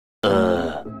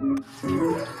Ang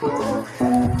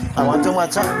atong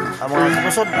matcha, ang mga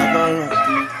kapusod, atong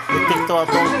itikto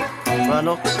atong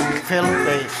ano, film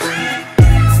kay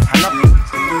hanap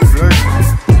word.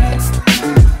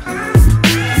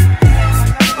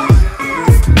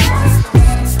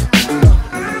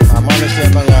 Amo na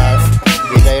siya mga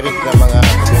direct na mga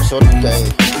kapusod kay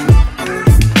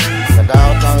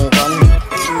kadaot ang kan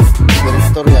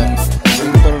direktor yan,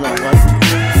 direktor na kan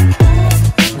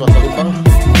Lumpiang.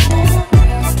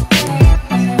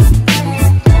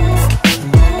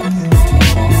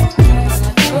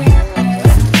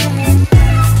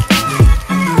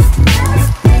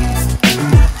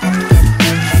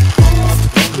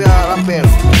 Lumpia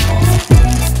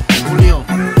Julio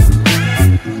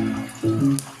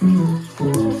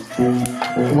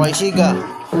Kuwai siga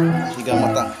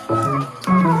mata.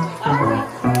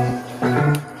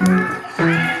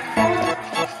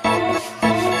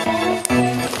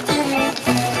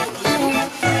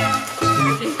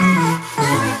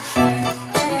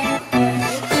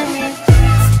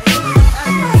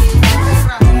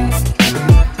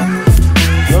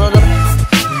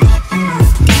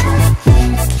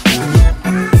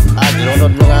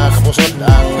 Kapusod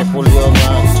ang pulyo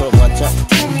mga matcha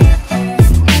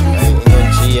ay ingon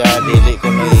siya dili ko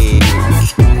na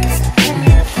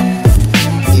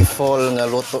i-fall nga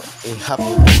luto ihap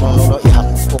ko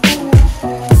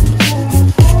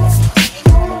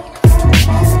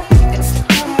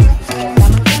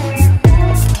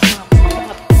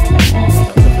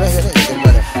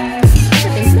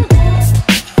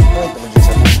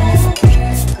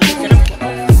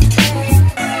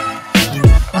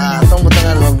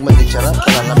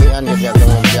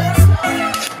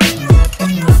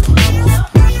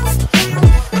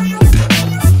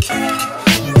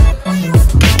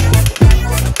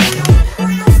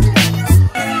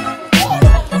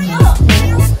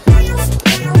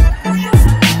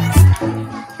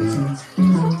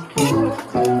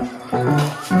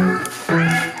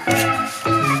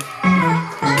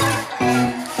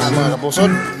mga kapusod,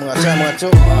 mga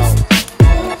tso,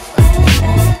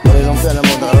 bali lumpia na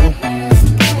mo karon.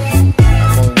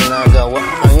 Among ginagawa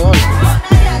ngayon.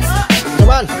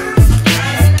 Saban.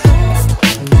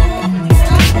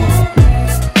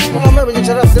 Mga magic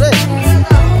sarap dire.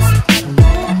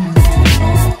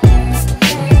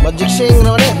 Magic sing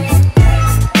naman eh.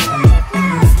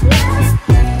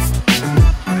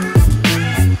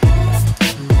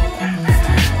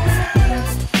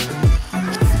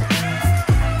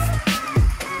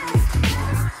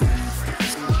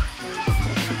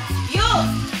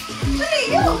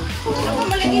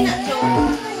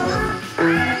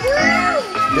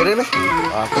 Dire ni.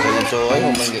 Ako na so ay mo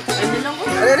manggi.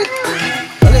 Ari.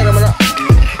 Ali naman na.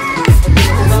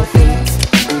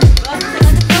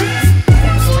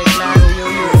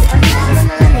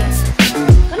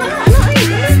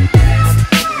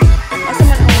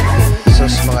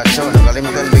 Sus mga tso,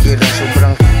 nakalimutan bigay ng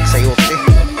sobrang sayote.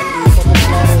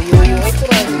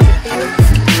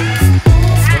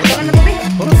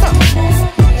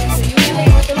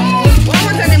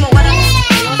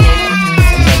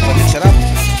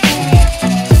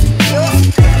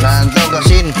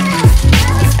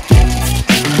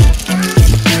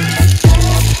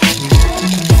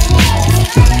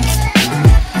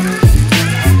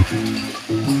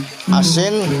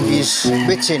 Asin is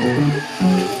bitchin.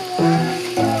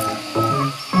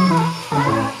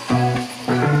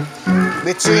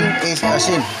 Bitchin is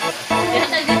asin.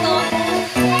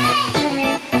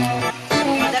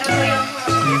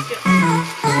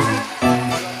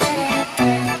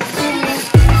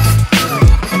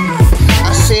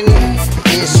 Asin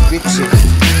is bitchin.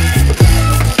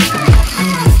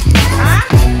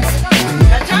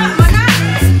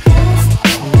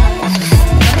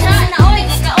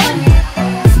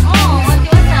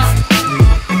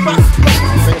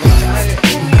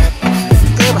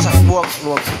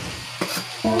 Luwag.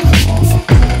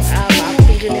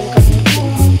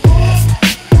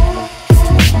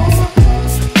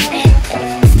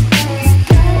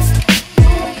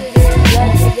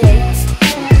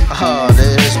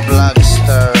 This is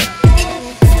Vlogster.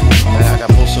 Mga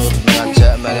kapusod, mga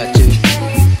tsa, mga tsu.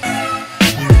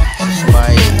 This is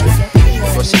my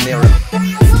cuisiner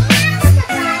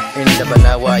in the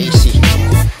Banawa easy.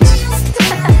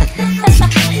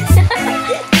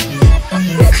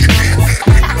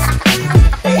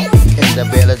 The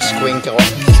village queen ko.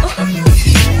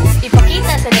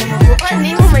 Ipakita sa nimo bukan,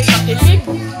 hindi mo may pakilid.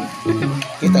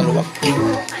 Kita luwag.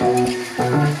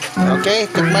 Okay,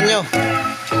 tikman nyo.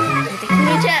 Tikman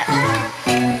nyo siya.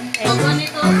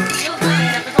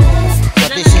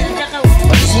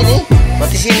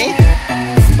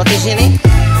 Pati sini.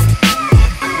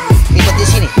 Ipati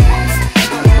sini.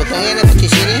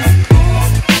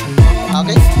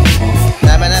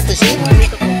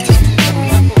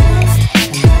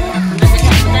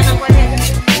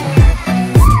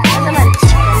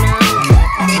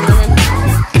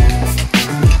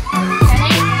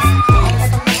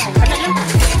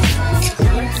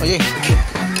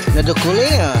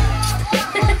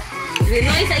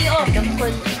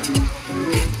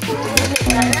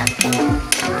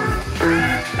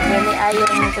 tayo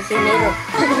ng kusinero.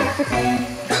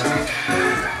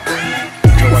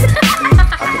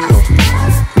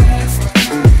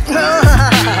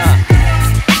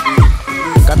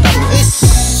 Katamis.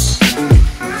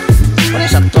 Ano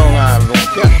sakto nga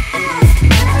lumpia?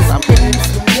 Tamis.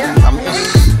 Tamis.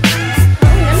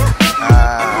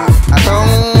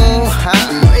 Atong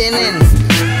hainin.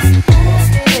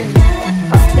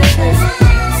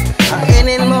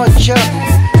 Hainin mo, Cho.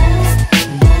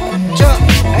 Cho,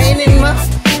 hainin mo.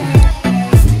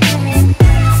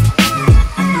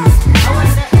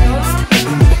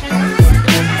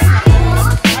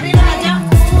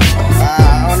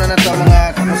 Ano na to mga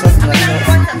kapusod na to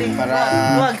para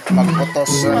magputos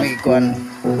sa migikuan.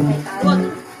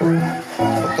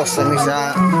 Putos sa misa.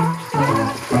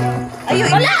 Ayun,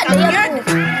 wala! Ayan.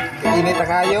 Init na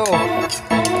kayo.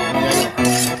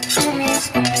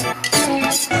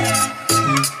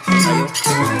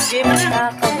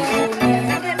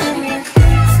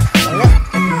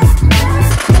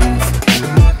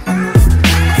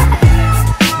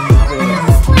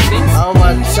 Ako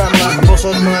sa mga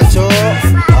kapusod mga Cho,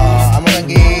 amo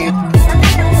lagi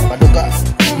paduga.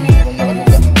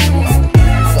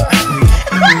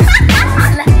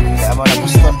 Kaya amo na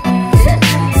guston.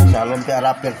 Sa lumpia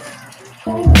rapper.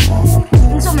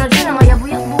 Unsa man dyan ang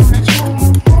ayabuyak mo na siya.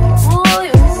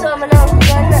 Uy, unsa man ang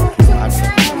gana.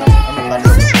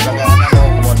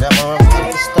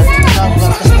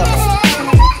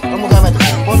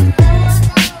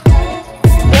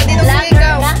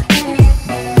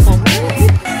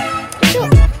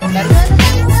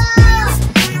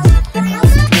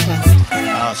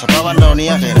 Sa pawan daw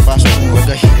niya kaya napasok ang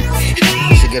wagay.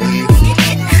 Sigarilyo.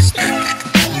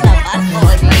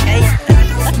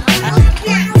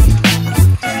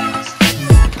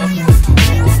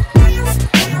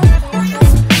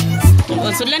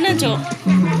 Sulan na, Cho.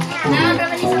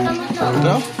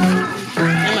 Ano?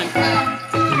 Naman.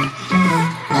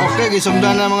 Okay,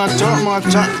 gisugdan na mga Cho, mga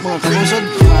kapusod.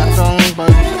 Atong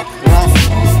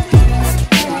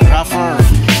rougher.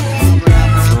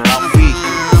 Roughy.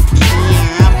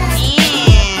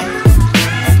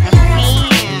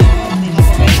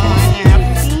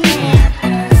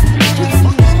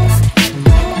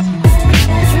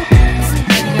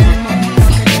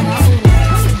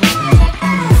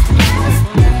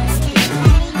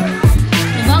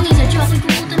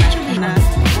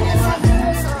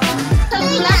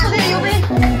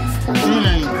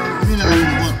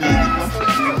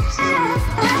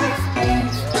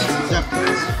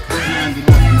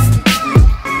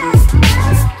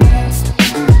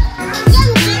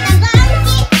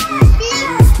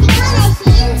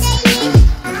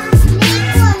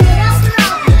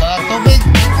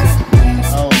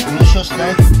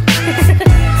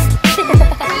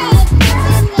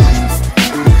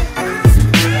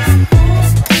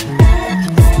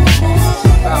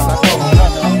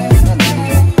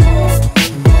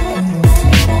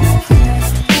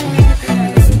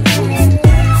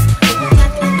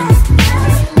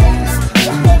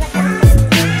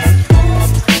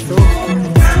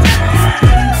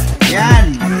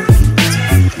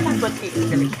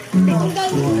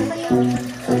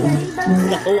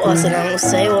 Nakuha sa nang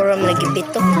usay, wala man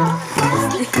nagibito.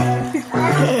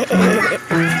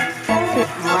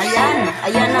 Ayan,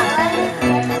 ayan na.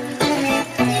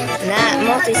 Na,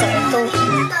 mo ito isa ito.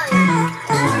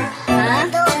 Ha?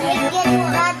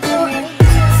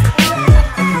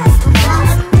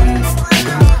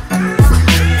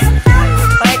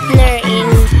 Partner in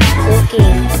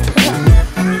cooking.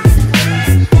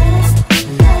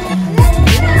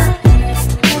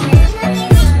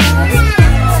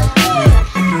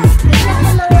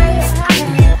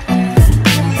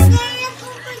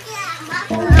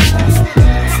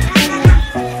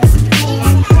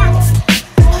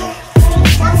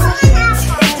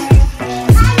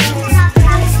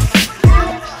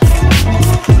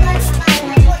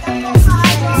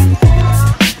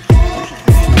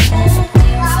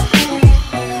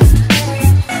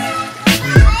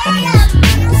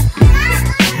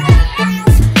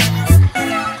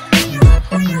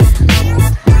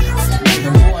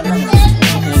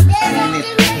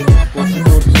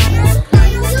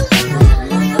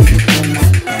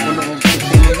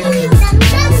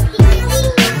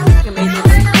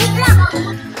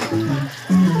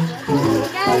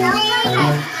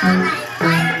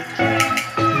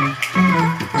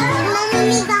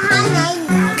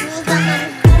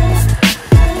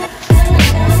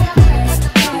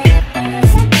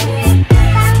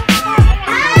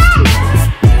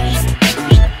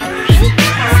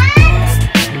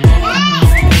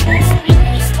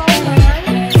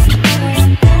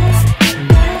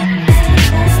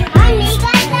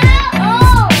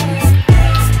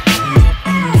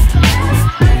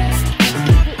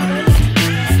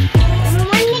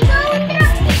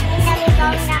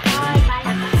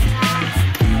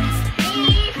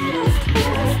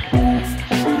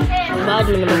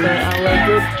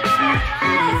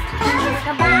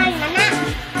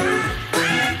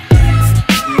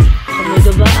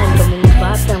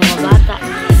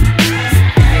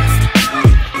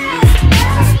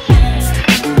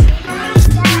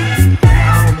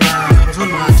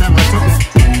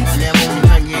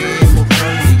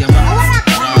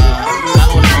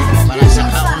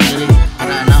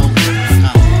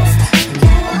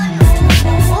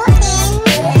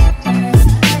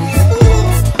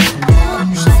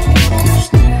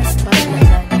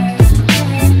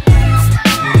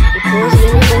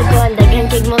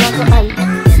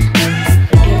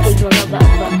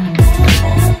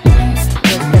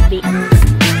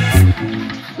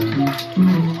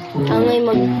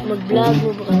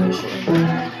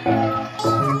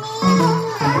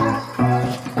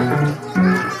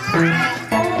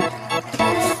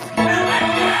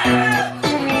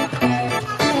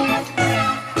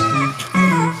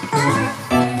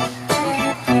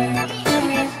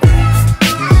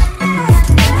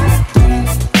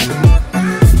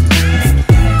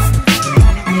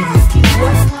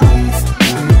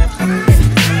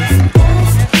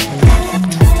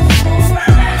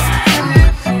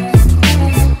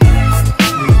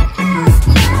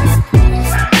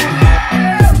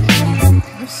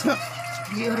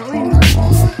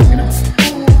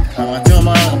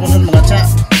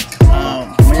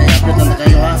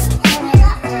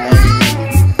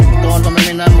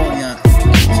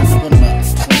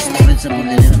 sa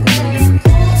puli nila kung pwede.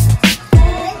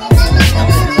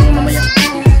 Tapos ito lang mamaya.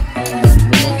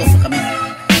 Luluto pa kami.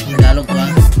 Tagalog ko ha.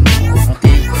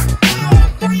 Okay.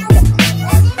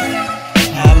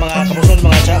 Mga kapusod,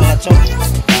 mga tsa, mga tso.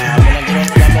 Walang gulong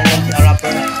lamang lumpia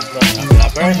wrapper.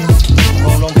 Wrapper.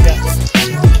 Lamang lumpia.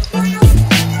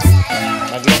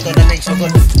 Magluto na may sugod.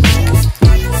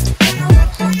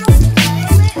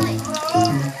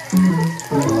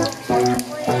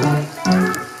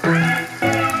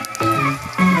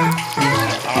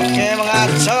 Okay mga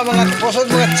tsa, mga kapusod,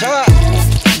 mga tsa.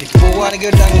 Ipuwa na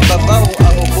yun ang babaw,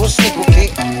 ang ubos ni Kuki.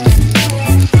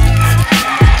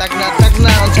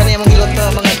 Tagna, unsa niya mong iluto,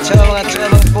 mga tsa, mga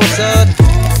pusod.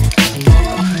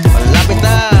 Malapit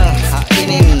na,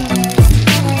 hainin.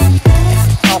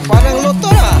 Parang luto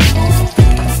na.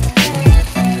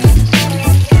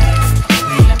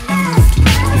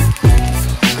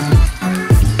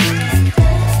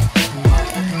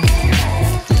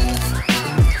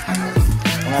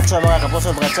 Mga tsa, mga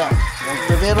kapusod, mga tsa. Ang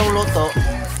primerong luto,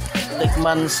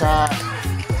 tikman sa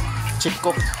chip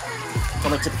cook.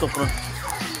 Kung may chip cook ron.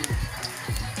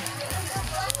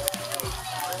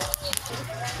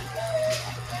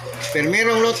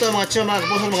 Primerong luto, mga tsa, mga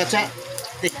kapusod, mga tsa.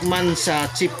 Tikman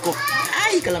sa chip cook.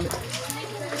 Ay, kalamit.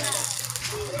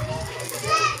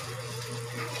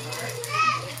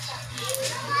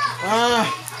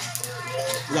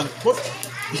 Lagpot.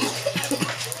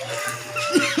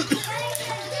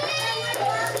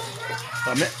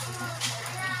 Kami.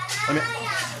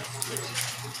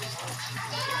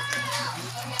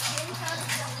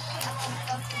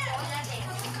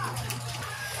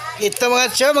 Ito mga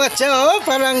tsa, oh,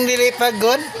 parang dili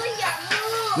pagod.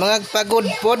 Mga pagod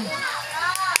pod.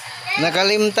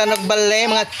 Nakalimtan og balay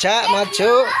mga tsa, mga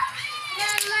tso.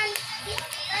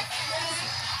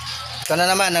 Ito na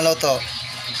naman ang luto.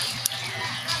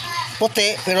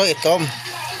 Puti pero itom.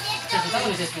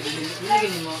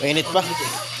 Init pa.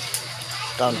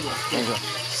 Count.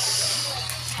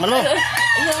 Mano?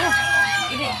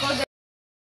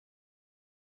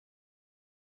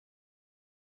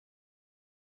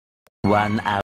 1 hour.